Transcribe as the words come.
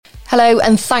Hello,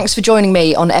 and thanks for joining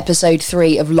me on episode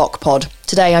 3 of LockPod.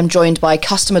 Today I'm joined by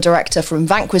Customer Director from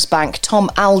Vanquis Bank, Tom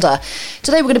Alder.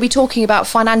 Today we're going to be talking about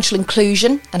financial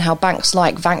inclusion and how banks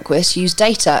like Vanquis use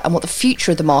data and what the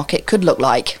future of the market could look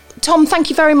like. Tom, thank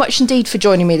you very much indeed for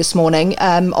joining me this morning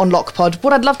on LockPod.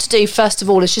 What I'd love to do, first of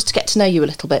all, is just to get to know you a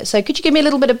little bit. So could you give me a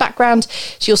little bit of background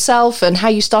to yourself and how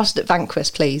you started at Vanquis,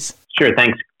 please? Sure.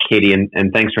 Thanks, Katie, and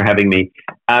thanks for having me.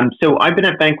 So I've been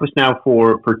at Vanquis now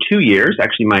for 2 years.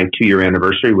 Actually, my 2-year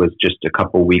anniversary was just a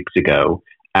couple weeks ago.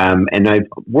 And I've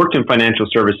worked in financial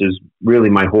services really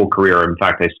my whole career. In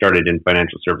fact, I started in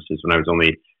financial services when I was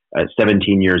only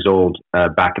 17 years old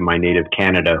back in my native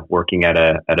Canada, working at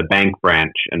a bank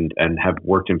branch and have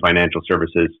worked in financial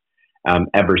services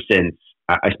ever since.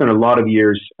 I spent a lot of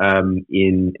years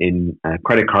in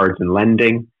credit cards and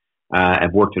lending.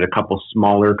 I've worked at a couple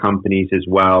smaller companies as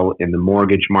well in the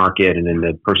mortgage market and in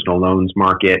the personal loans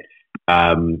market,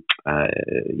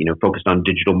 focused on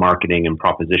digital marketing and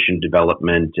proposition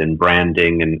development and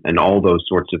branding and all those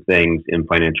sorts of things in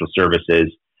financial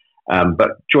services.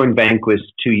 But joined Vanquis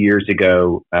 2 years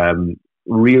ago,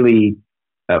 really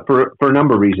for a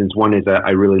number of reasons. One is that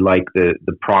I really like the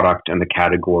product and the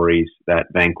categories that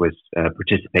Vanquis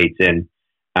participates in.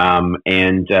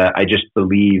 And I just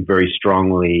believe very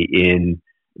strongly in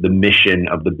the mission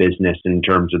of the business in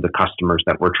terms of the customers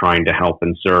that we're trying to help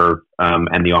and serve,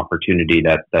 and the opportunity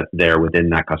that's there within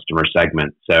that customer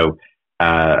segment. So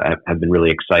I've been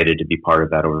really excited to be part of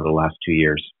that over the last 2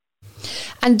 years.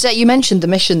 And you mentioned the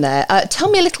mission there. Tell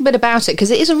me a little bit about it,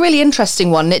 because it is a really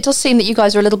interesting one. It does seem that you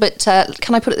guys are a little bit,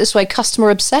 can I put it this way, customer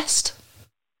obsessed?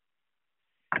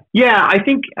 Yeah, I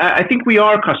think we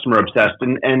are customer obsessed,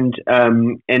 and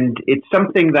it's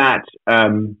something that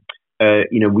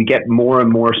we get more and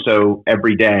more so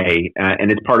every day, and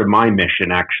it's part of my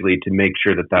mission actually to make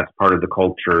sure that that's part of the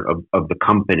culture of the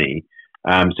company.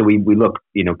 So we look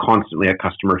constantly at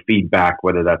customer feedback,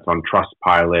 whether that's on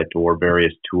Trustpilot or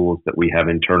various tools that we have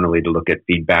internally to look at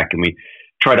feedback, and we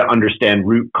try to understand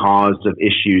root cause of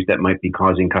issues that might be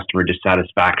causing customer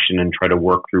dissatisfaction and try to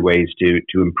work through ways to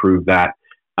improve that.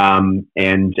 And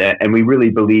we really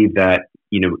believe that,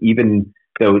 even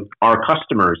though our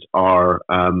customers are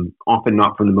often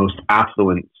not from the most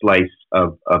affluent slice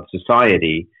of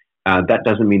society, that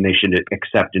doesn't mean they should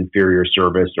accept inferior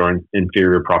service or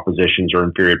inferior propositions or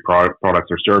inferior products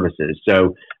or services.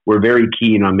 So we're very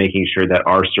keen on making sure that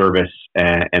our service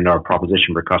and our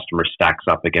proposition for customers stacks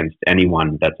up against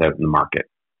anyone that's out in the market.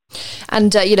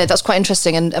 And, that's quite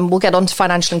interesting. And we'll get on to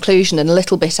financial inclusion in a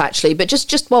little bit, actually. But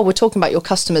just while we're talking about your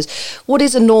customers, what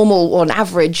is a normal or an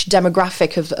average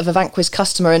demographic of a Vanquis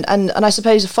customer? And I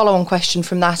suppose a follow-on question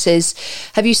from that is,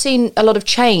 have you seen a lot of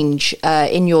change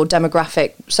in your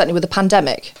demographic, certainly with the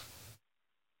pandemic?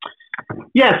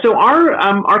 Yeah, so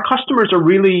our customers are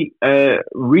really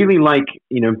like,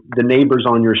 the neighbors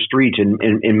on your street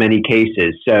in many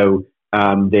cases. So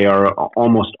they are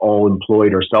almost all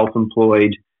employed or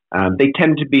self-employed. They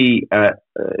tend to be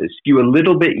skew a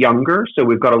little bit younger. So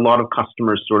we've got a lot of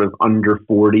customers sort of under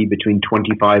 40, between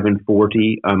 25 and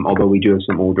 40, although we do have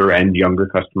some older and younger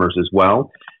customers as well.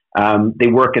 They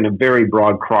work in a very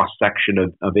broad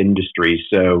cross-section of industries.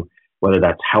 So whether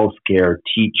that's healthcare,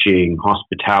 teaching,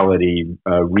 hospitality,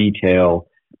 retail,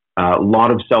 a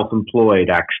lot of self-employed,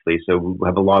 actually. So we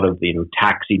have a lot of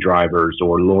taxi drivers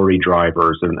or lorry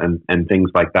drivers and things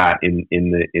like that in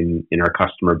our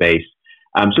customer base.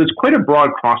 So it's quite a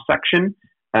broad cross section.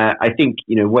 I think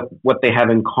what they have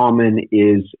in common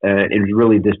is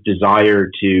really this desire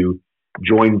to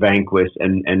join Vanquis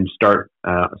and start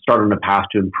on a path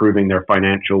to improving their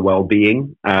financial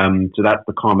well-being. So that's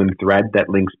the common thread that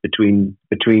links between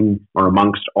or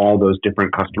amongst all those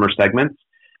different customer segments.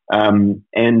 It's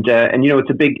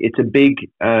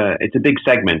a big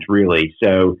segment, really.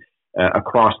 So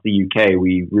across the UK,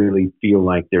 we really feel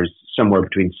like there's somewhere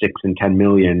between 6 and 10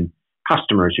 million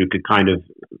customers who could kind of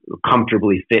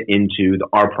comfortably fit into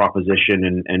our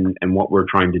proposition and what we're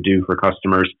trying to do for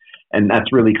customers. And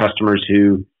that's really customers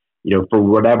who, for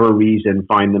whatever reason,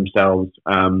 find themselves,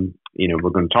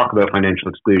 we're going to talk about financial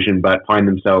exclusion, but find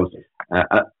themselves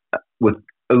with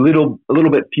a little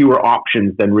bit fewer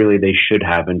options than really they should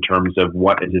have in terms of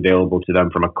what is available to them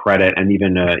from a credit and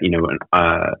even a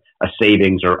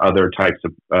savings or other types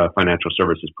of financial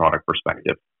services product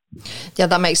perspective. Yeah,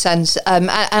 that makes sense. And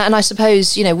I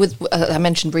suppose, with I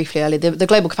mentioned briefly earlier, the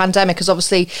global pandemic has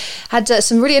obviously had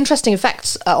some really interesting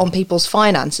effects on people's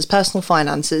finances, personal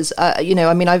finances.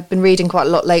 I've been reading quite a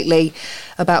lot lately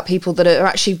about people that are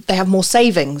actually, they have more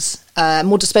savings,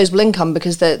 more disposable income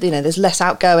because there's less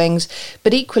outgoings.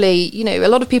 But equally, a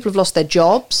lot of people have lost their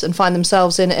jobs and find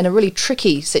themselves in a really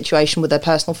tricky situation with their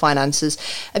personal finances.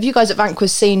 Have you guys at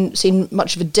Vanquis seen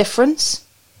much of a difference?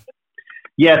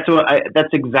 Yeah, so that's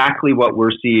exactly what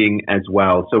we're seeing as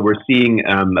well. So we're seeing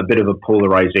a bit of a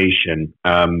polarization.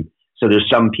 So there's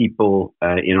some people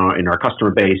in our customer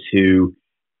base who,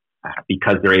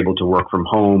 because they're able to work from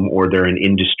home or they're in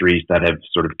industries that have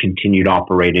sort of continued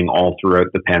operating all throughout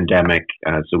the pandemic.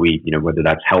 So whether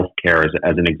that's healthcare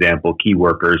as an example, key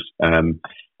workers,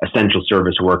 essential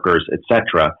service workers,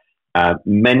 etc.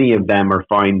 Many of them are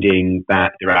finding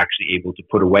that they're actually able to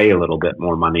put away a little bit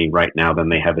more money right now than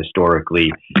they have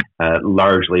historically,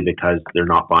 largely because they're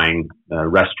not buying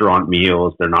restaurant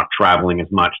meals, they're not traveling as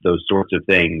much, those sorts of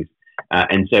things.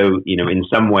 And so, in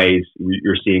some ways,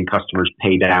 you're seeing customers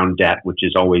pay down debt, which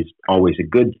is always a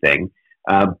good thing.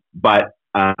 But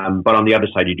on the other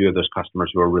side, you do have those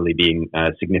customers who are really being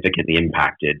significantly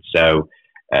impacted. So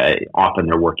often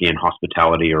they're working in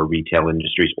hospitality or retail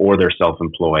industries, or they're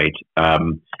self-employed.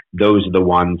 Those are the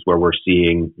ones where we're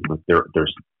seeing they're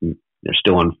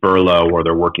still on furlough or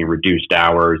they're working reduced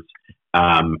hours,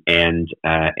 and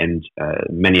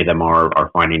many of them are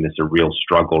finding this a real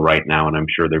struggle right now. And I'm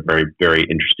sure they're very, very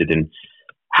interested in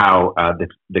how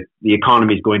the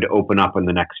economy is going to open up in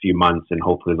the next few months, and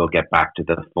hopefully they'll get back to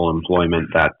the full employment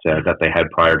that they had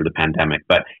prior to the pandemic.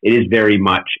 But it is very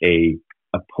much a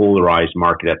polarized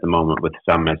market at the moment, with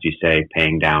some, as you say,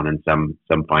 paying down and some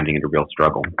finding it a real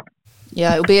struggle.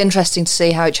 Yeah, it'll be interesting to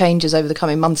see how it changes over the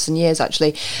coming months and years,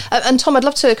 actually. And Tom, I'd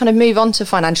love to kind of move on to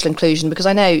financial inclusion, because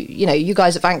I know, you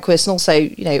guys at Vanquis and also,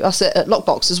 us at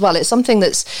Lockbox as well. It's something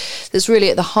that's really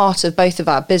at the heart of both of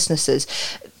our businesses.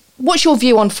 What's your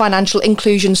view on financial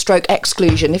inclusion /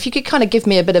 exclusion? If you could kind of give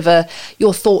me a bit of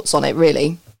your thoughts on it,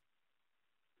 really.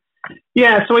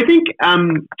 Yeah, so I think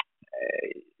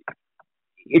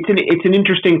it's an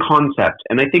interesting concept,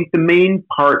 and I think the main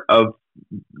part of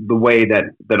the way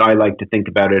that I like to think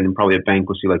about it, and probably at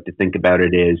Vanquis we like to think about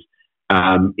it, is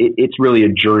it's really a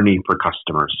journey for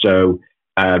customers. So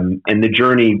and the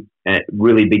journey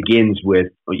really begins with,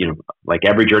 like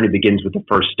every journey begins with the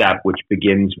first step, which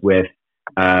begins with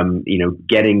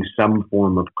getting some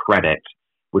form of credit,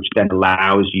 which then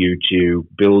allows you to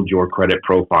build your credit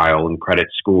profile and credit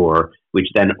score, which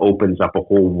then opens up a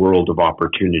whole world of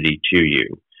opportunity to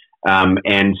you.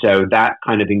 And so that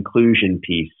kind of inclusion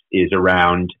piece is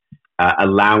around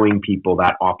allowing people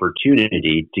that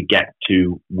opportunity to get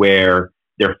to where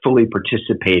they're fully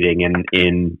participating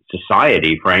in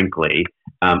society, frankly,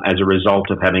 as a result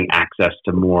of having access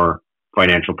to more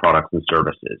financial products and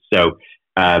services. So,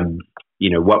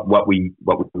 what we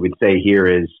would say here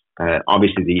is,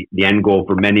 obviously the end goal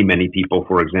for many, many people,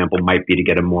 for example, might be to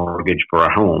get a mortgage for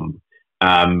a home.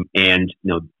 And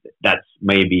that's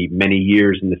maybe many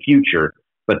years in the future,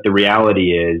 but the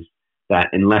reality is that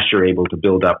unless you're able to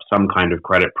build up some kind of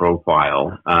credit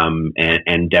profile,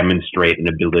 and demonstrate an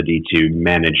ability to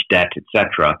manage debt,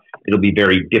 etc., it'll be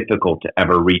very difficult to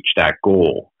ever reach that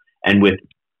goal. And with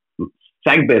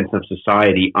segments of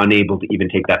society unable to even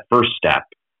take that first step,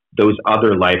 those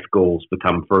other life goals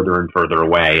become further and further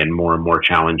away and more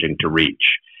challenging to reach.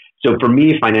 So for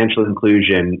me, financial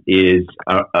inclusion is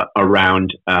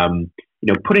around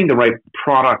putting the right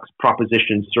products,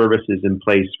 propositions, services in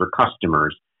place for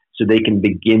customers so they can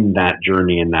begin that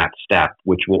journey and that step,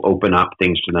 which will open up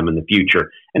things to them in the future.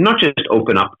 And not just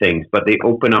open up things, but they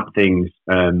open up things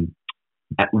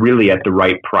at the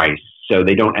right price, so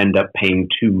they don't end up paying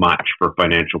too much for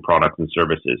financial products and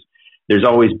services. There's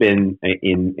always been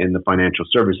in the financial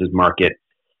services market,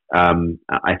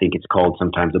 I think it's called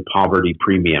sometimes a poverty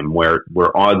premium, where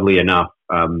oddly enough,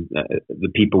 the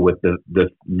people with the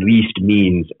least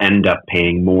means end up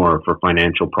paying more for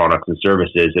financial products and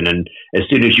services. And then as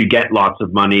soon as you get lots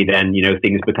of money, then,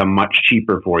 things become much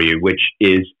cheaper for you, which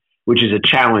is a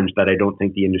challenge that I don't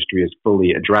think the industry has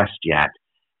fully addressed yet.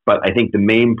 But I think the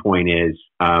main point is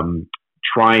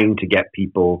trying to get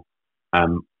people,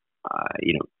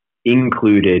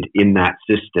 included in that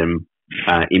system,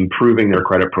 improving their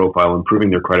credit profile, improving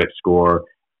their credit score,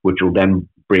 which will then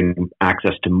bring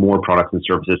access to more products and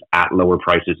services at lower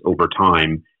prices over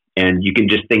time. And you can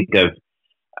just think of,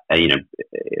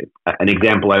 an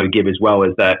example I would give as well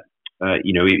is that,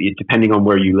 depending on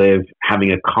where you live,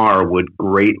 having a car would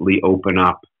greatly open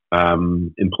up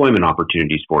employment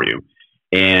opportunities for you.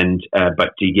 But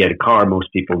to get a car,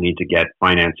 most people need to get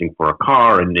financing for a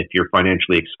car. And if you're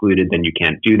financially excluded, then you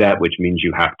can't do that, which means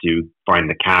you have to find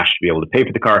the cash to be able to pay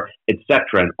for the car,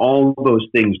 etc. And all those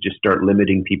things just start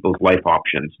limiting people's life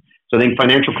options. So I think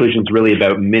financial inclusion is really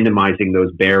about minimizing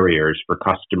those barriers for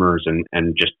customers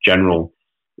and just general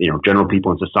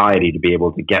people in society to be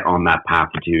able to get on that path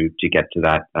to get to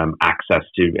that access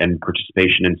to and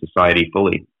participation in society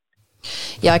fully.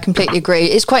 Yeah, I completely agree.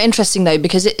 It's quite interesting though,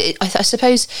 because I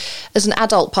suppose as an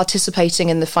adult participating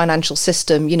in the financial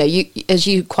system, you, as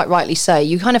you quite rightly say,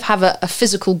 you kind of have a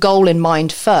physical goal in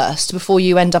mind first before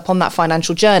you end up on that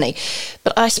financial journey.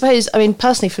 But I suppose,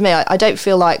 personally for me, I don't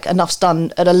feel like enough's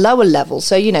done at a lower level.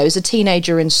 So, as a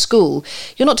teenager in school,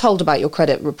 you're not told about your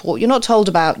credit report. You're not told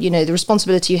about, the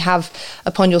responsibility you have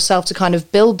upon yourself to kind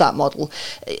of build that model.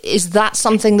 Is that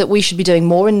something that we should be doing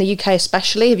more in the UK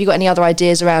especially? Have you got any other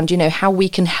ideas around, how we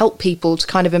can help people to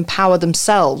kind of empower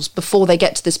themselves before they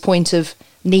get to this point of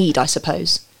need, I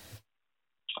suppose?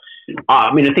 I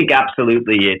think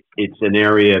absolutely it's an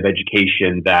area of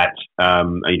education that,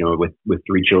 with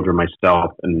 3 children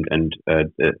myself and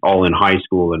all in high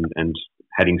school and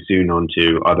heading soon on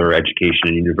to other education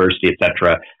and university,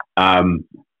 etc. I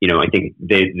think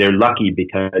they're lucky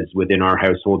because within our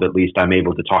household, at least, I'm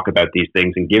able to talk about these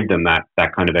things and give them that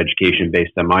kind of education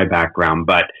based on my background.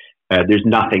 But there's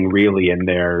nothing really in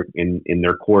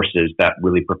their courses that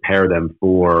really prepare them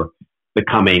for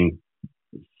becoming,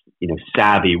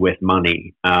 savvy with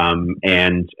money.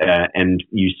 And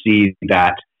you see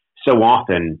that so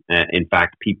often. In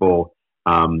fact, people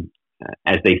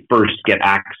as they first get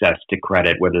access to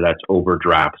credit, whether that's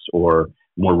overdrafts or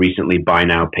more recently buy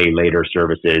now pay later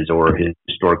services or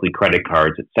historically credit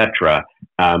cards, etc.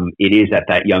 It is at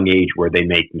that young age where they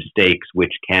make mistakes,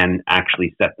 which can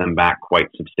actually set them back quite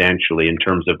substantially in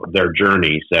terms of their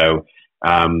journey. So,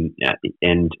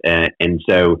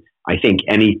 so I think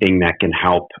anything that can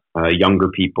help younger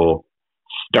people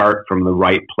start from the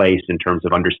right place in terms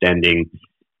of understanding,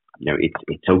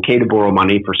 it's okay to borrow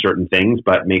money for certain things,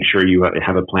 but make sure you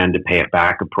have a plan to pay it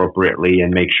back appropriately,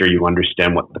 and make sure you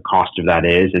understand what the cost of that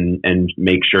is, and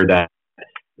make sure that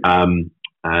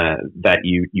that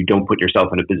you don't put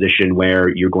yourself in a position where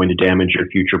you're going to damage your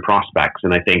future prospects.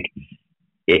 And I think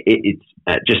it's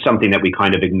just something that we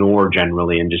kind of ignore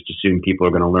generally and just assume people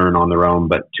are going to learn on their own.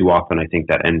 But too often, I think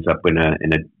that ends up in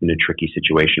a tricky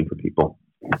situation for people.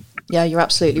 Yeah, you're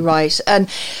absolutely right. And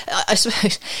I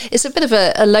suppose it's a bit of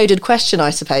a loaded question, I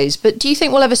suppose, but do you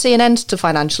think we'll ever see an end to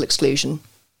financial exclusion?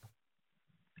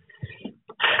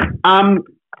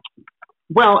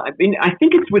 Well, I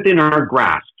think it's within our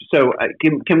grasp. So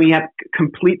can we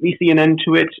completely see an end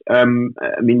to it?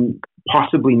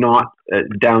 Possibly not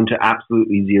down to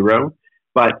absolutely zero.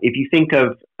 But if you think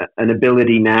of an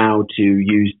ability now to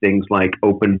use things like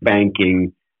open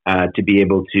banking to be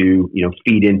able to,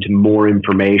 feed into more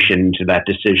information to that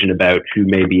decision about who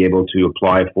may be able to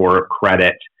apply for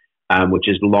credit, which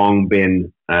has long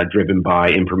been driven by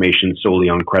information solely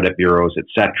on credit bureaus,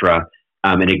 etc.,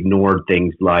 and ignored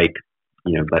things like,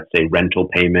 let's say rental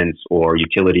payments or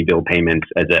utility bill payments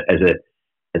as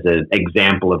an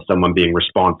example of someone being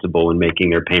responsible and making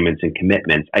their payments and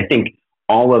commitments. I think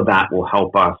all of that will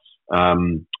help us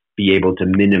be able to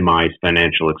minimize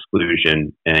financial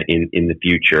exclusion in the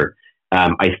future.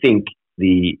 I think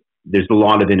there's a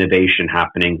lot of innovation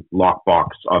happening, Lockbox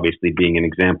obviously being an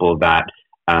example of that,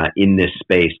 in this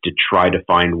space to try to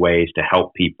find ways to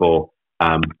help people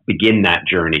begin that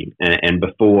journey. And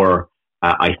before,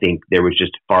 I think there was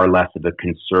just far less of a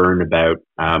concern about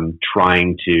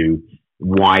trying to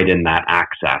widen that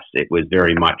access. It was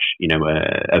very much,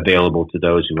 available to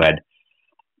those who had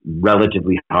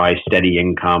relatively high, steady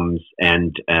incomes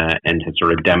and had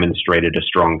sort of demonstrated a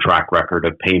strong track record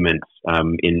of payments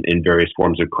in various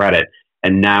forms of credit.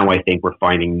 And now I think we're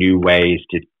finding new ways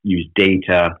to use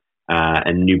data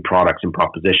and new products and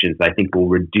propositions that I think will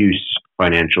reduce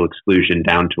financial exclusion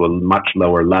down to a much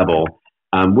lower level.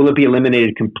 Will it be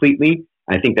eliminated completely?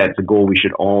 I think that's a goal we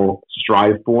should all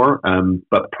strive for,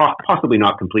 but possibly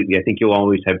not completely. I think you'll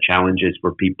always have challenges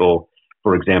for people.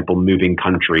 For example, moving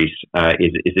countries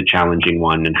is a challenging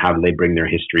one, and how do they bring their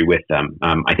history with them?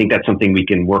 I think that's something we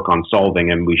can work on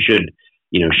solving, and we should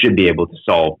be able to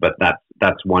solve. But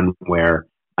that's one where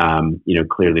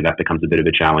clearly that becomes a bit of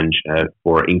a challenge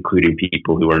for including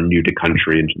people who are new to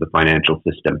country into the financial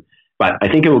system. But I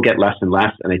think it will get less and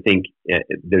less, and I think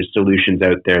there's solutions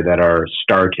out there that are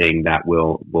starting that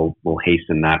will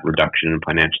hasten that reduction in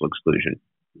financial exclusion.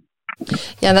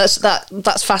 Yeah,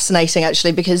 that's fascinating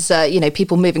actually, because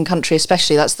people moving country,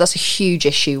 especially, that's a huge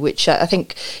issue, which I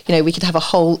think we could have a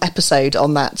whole episode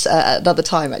on that another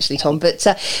time actually, Tom. But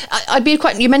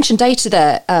you mentioned data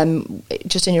there,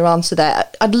 just in your answer there.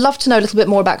 I'd love to know a little bit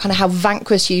more about kind of how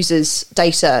Vanquis uses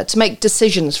data to make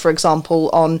decisions, for example,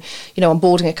 on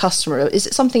onboarding a customer. Is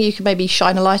it something you could maybe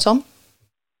shine a light on?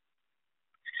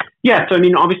 Yeah, so I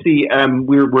mean, obviously,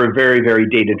 we're a very, very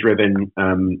data-driven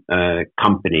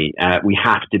company. We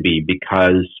have to be,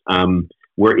 because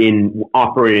we're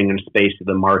operating in a space of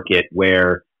the market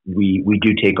where we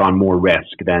do take on more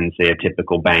risk than, say, a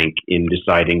typical bank in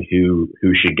deciding who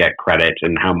should get credit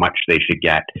and how much they should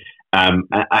get.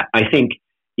 I think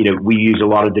we use a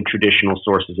lot of the traditional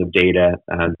sources of data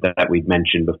that we've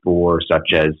mentioned before,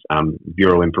 such as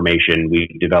bureau information.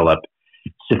 We develop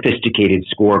sophisticated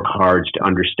scorecards to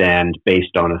understand,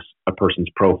 based on a person's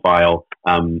profile,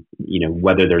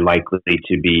 whether they're likely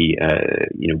to be,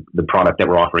 the product that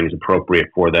we're offering is appropriate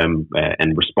for them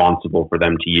and responsible for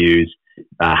them to use,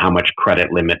 how much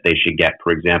credit limit they should get,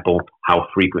 for example, how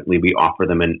frequently we offer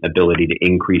them an ability to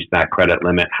increase that credit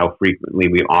limit, how frequently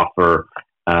we offer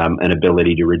an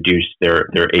ability to reduce their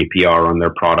APR on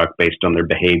their product based on their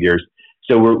behaviors.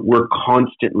 So we're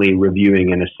constantly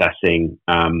reviewing and assessing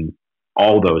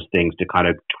all those things to kind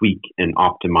of tweak and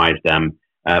optimize them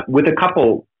with a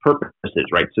couple purposes,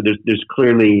 right? So there's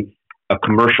clearly a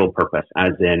commercial purpose,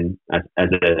 as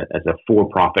a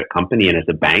for-profit company and as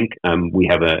a bank. We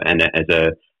have as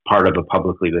a part of a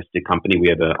publicly listed company, we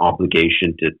have an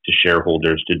obligation to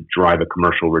shareholders to drive a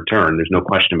commercial return. There's no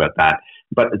question about that.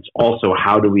 But it's also,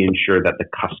 how do we ensure that the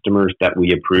customers that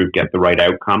we approve get the right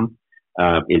outcome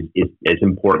is as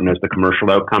important as the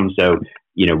commercial outcome. So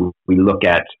we look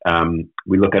at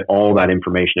all that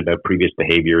information about previous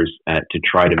behaviors to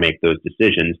try to make those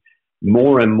decisions.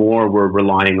 More and more, we're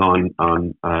relying on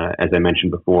as I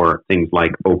mentioned before, things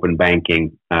like open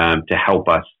banking to help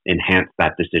us enhance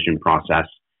that decision process.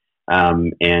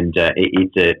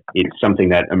 It's something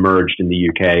that emerged in the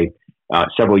UK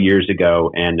several years ago,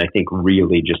 and I think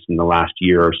really just in the last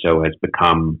year or so has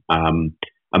become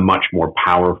a much more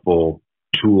powerful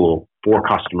tool for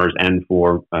customers and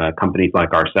for companies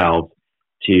like ourselves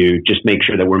to just make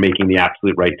sure that we're making the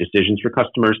absolute right decisions for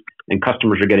customers, and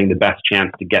customers are getting the best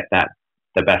chance to get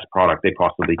the best product they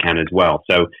possibly can as well.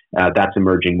 So that's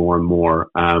emerging more and more.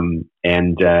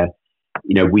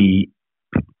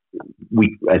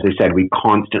 We, as I said, we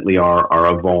constantly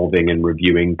are evolving and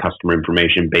reviewing customer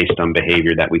information based on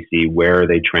behavior that we see. Where are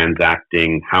they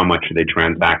transacting? How much are they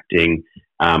transacting?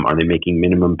 Are they making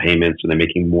minimum payments? Are they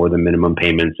making more than minimum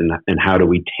payments? And how do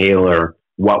we tailor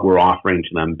what we're offering to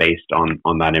them based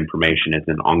on that information? It's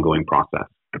an ongoing process.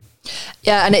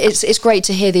 Yeah, and it's great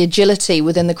to hear the agility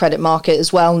within the credit market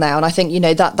as well now. And I think,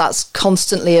 that's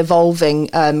constantly evolving,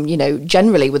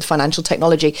 generally with financial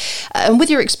technology. And with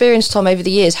your experience, Tom, over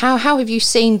the years, how have you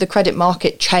seen the credit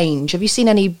market change? Have you seen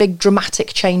any big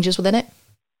dramatic changes within it?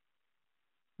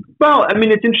 Well, I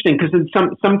mean, it's interesting because in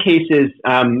some cases,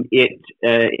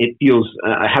 it feels,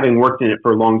 having worked in it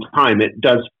for a long time, it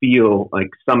does feel like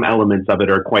some elements of it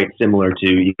are quite similar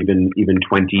to even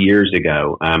 20 years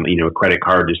ago. A credit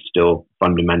card is still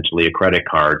fundamentally a credit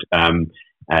card.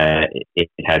 It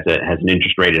has an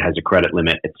interest rate, it has a credit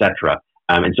limit, etc.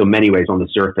 And so, in many ways, on the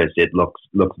surface, it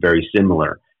looks very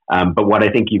similar. But what I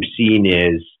think you've seen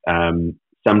is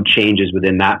some changes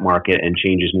within that market and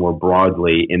changes more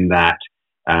broadly in that.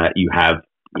 You have,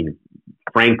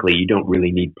 frankly, you don't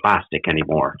really need plastic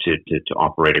anymore to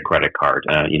operate a credit card.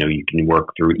 You can work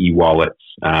through e-wallets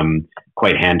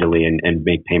quite handily and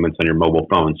make payments on your mobile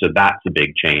phone. So that's a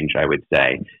big change, I would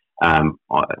say.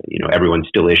 Everyone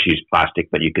still issues plastic,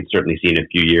 but you could certainly see in a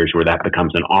few years where that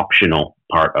becomes an optional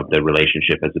part of the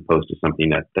relationship as opposed to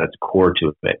something that's core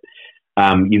to it.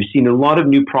 You've seen a lot of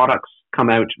new products come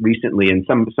out recently. In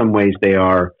some ways, they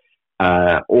are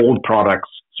old products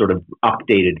sort of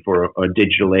updated for a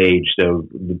digital age. So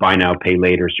the buy now, pay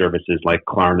later services like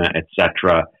Klarna,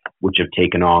 etc., which have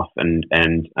taken off and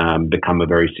become a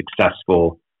very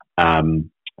successful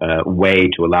way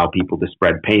to allow people to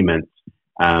spread payments.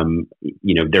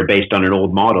 They're based on an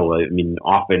old model. I mean,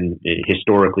 often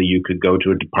historically you could go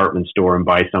to a department store and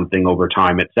buy something over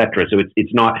time, etc. So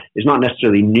it's not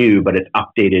necessarily new, but it's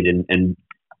updated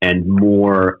and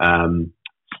more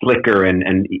slicker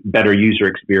and better user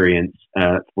experience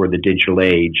for the digital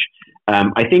age.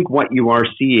 I think what you are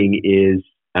seeing is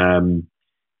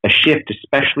a shift,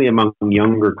 especially among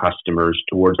younger customers,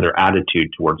 towards their attitude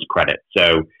towards credit.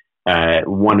 So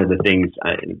one of the things,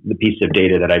 the piece of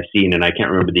data that I've seen, and I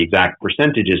can't remember the exact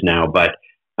percentages now, but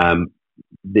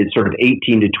the sort of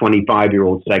 18 to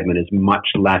 25-year-old segment is much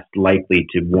less likely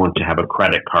to want to have a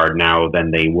credit card now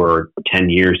than they were 10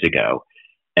 years ago.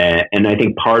 And I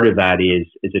think part of that is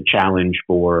a challenge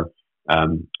for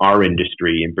our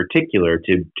industry in particular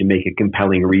to make a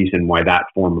compelling reason why that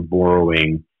form of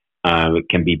borrowing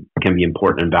can be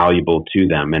important and valuable to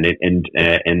them. And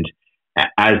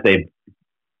as they've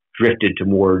drifted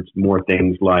towards more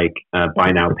things like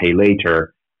buy now, pay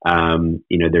later,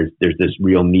 there's this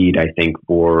real need, I think,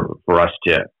 for us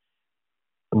to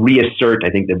reassert, I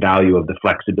think, the value of the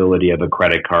flexibility of a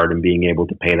credit card and being able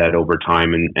to pay that over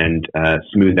time and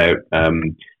smooth out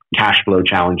cash flow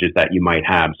challenges that you might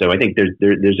have. So I think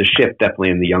there's a shift definitely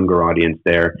in the younger audience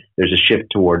there. There's a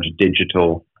shift towards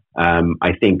digital.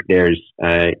 I think there's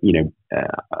been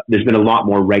a lot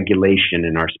more regulation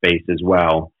in our space as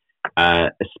well,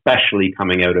 especially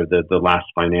coming out of the last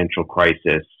financial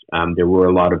crisis. There were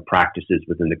a lot of practices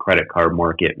within the credit card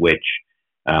market which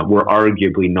were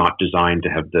arguably not designed to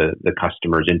have the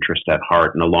customer's interest at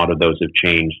heart, and a lot of those have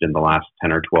changed in the last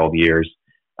 10 or 12 years.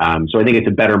 So I think it's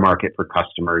a better market for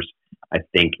customers. I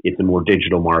think it's a more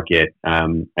digital market.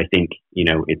 I think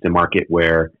it's a market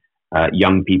where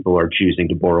young people are choosing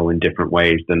to borrow in different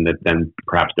ways than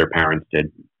perhaps their parents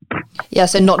did. Yeah,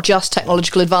 so not just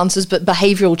technological advances, but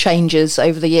behavioural changes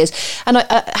over the years. And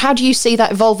how do you see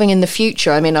that evolving in the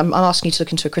future? I mean, I'm asking you to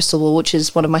look into a crystal ball, which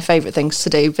is one of my favourite things to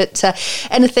do. But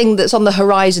anything that's on the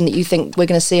horizon that you think we're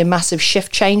going to see a massive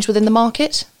shift change within the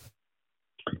market?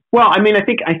 Well, I mean, I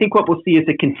think what we'll see is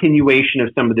a continuation of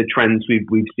some of the trends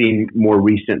we've seen more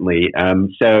recently.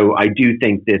 So I do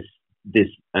think this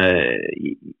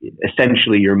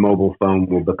essentially your mobile phone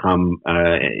will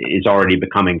is already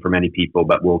becoming for many people,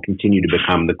 but will continue to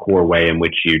become the core way in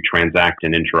which you transact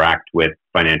and interact with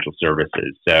financial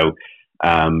services. So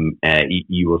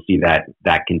you will see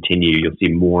that continue. You'll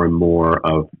see more and more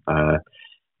of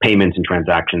payments and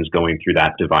transactions going through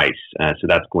that device. So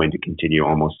that's going to continue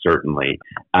almost certainly.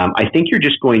 I think you're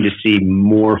just going to see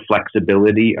more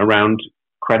flexibility around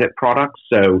credit products.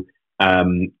 So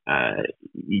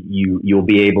you'll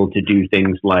be able to do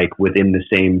things like within the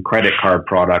same credit card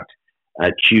product,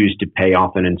 choose to pay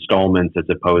off in installments as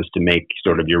opposed to make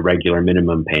sort of your regular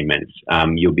minimum payments.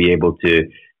 You'll be able to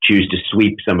choose to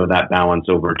sweep some of that balance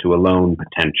over to a loan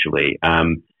potentially.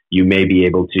 You may be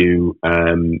able to,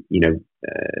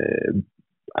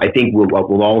 I think what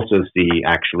we'll also see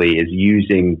actually is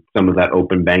using some of that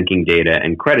open banking data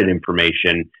and credit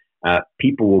information.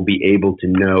 People will be able to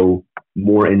know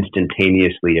more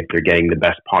instantaneously if they're getting the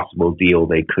best possible deal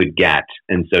they could get.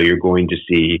 And so you're going to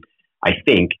see, I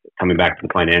think, coming back to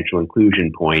the financial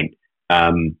inclusion point,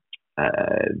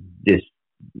 this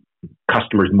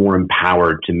customers more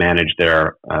empowered to manage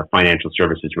their financial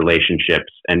services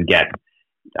relationships and get,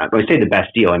 when I say the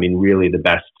best deal, I mean really the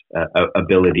best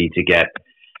ability to get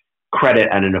credit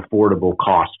at an affordable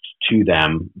cost to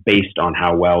them based on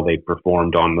how well they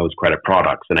performed on those credit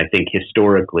products. And I think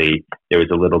historically there was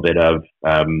a little bit of,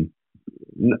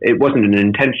 it wasn't an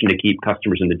intention to keep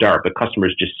customers in the dark, but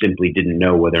customers just simply didn't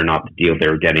know whether or not the deal they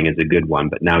were getting is a good one.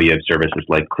 But now you have services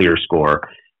like ClearScore,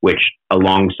 which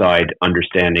alongside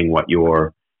understanding what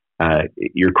your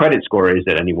credit score is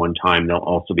at any one time, they'll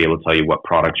also be able to tell you what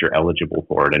products you're eligible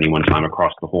for at any one time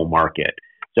across the whole market.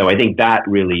 So I think that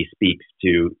really speaks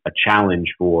to a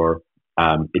challenge for,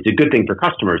 it's a good thing for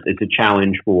customers. It's a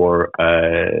challenge for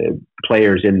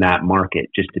players in that market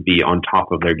just to be on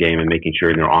top of their game and making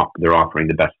sure they're offering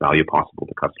the best value possible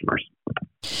to customers.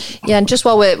 Yeah, and just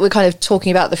while we're kind of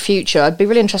talking about the future, I'd be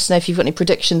really interested to know if you've got any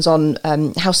predictions on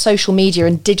how social media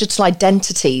and digital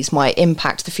identities might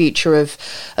impact the future of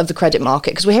the credit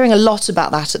market, because we're hearing a lot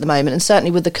about that at the moment, and certainly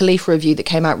with the Khalifa review that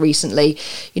came out recently,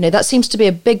 that seems to be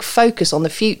a big focus on the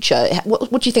future.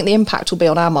 What do you think the impact will be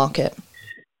on our market?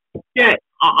 Yeah,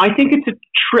 I think it's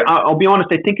I'll be honest,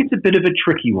 I think it's a bit of a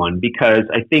tricky one, because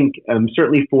I think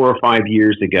certainly 4 or 5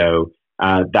 years ago,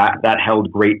 that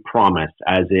held great promise,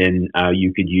 as in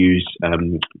you could use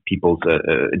people's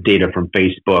data from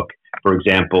Facebook, for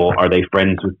example. Are they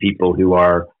friends with people who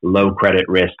are low credit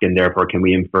risk, and therefore can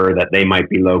we infer that they might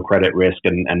be low credit risk,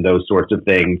 and those sorts of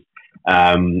things.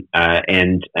 And their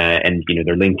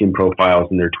LinkedIn profiles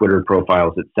and their Twitter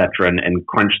profiles, et cetera, and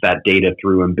crunch that data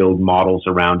through and build models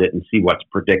around it and see what's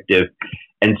predictive.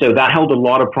 And so that held a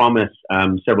lot of promise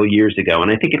several years ago.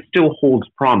 And I think it still holds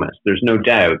promise. There's no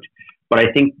doubt. But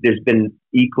I think there's been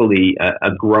equally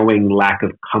a growing lack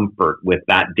of comfort with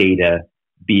that data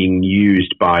being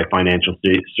used by financial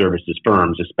services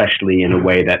firms, especially in a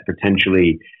way that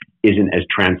potentially isn't as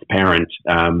transparent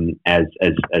as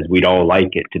we'd all like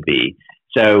it to be.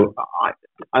 So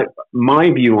my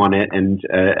view on it, and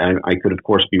I could of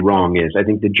course be wrong, is I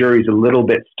think the jury's a little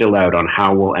bit still out on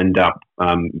how we'll end up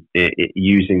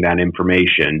using that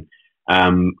information.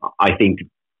 I think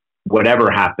whatever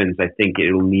happens, I think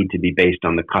it'll need to be based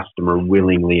on the customer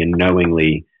willingly and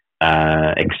knowingly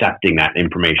accepting that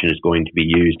information is going to be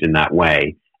used in that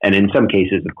way. And in some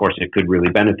cases, of course, it could really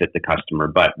benefit the customer.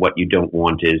 But what you don't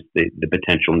want is the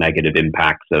potential negative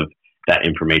impacts of that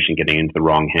information getting into the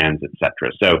wrong hands, et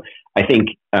cetera. So I think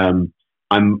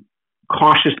I'm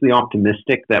cautiously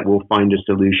optimistic that we'll find a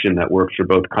solution that works for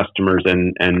both customers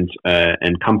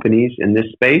and companies in this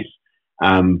space.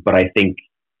 But I think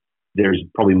there's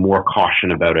probably more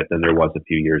caution about it than there was a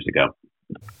few years ago.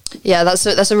 Yeah,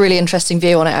 that's a really interesting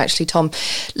view on it, actually, Tom.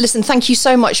 Listen, thank you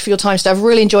so much for your time today. I've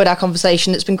really enjoyed our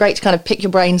conversation. It's been great to kind of pick your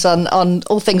brains on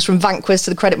all things from Vanquis to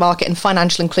the credit market and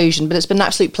financial inclusion, but it's been an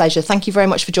absolute pleasure. Thank you very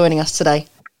much for joining us today.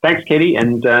 Thanks, Katie,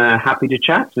 and happy to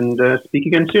chat and speak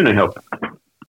again soon, I hope.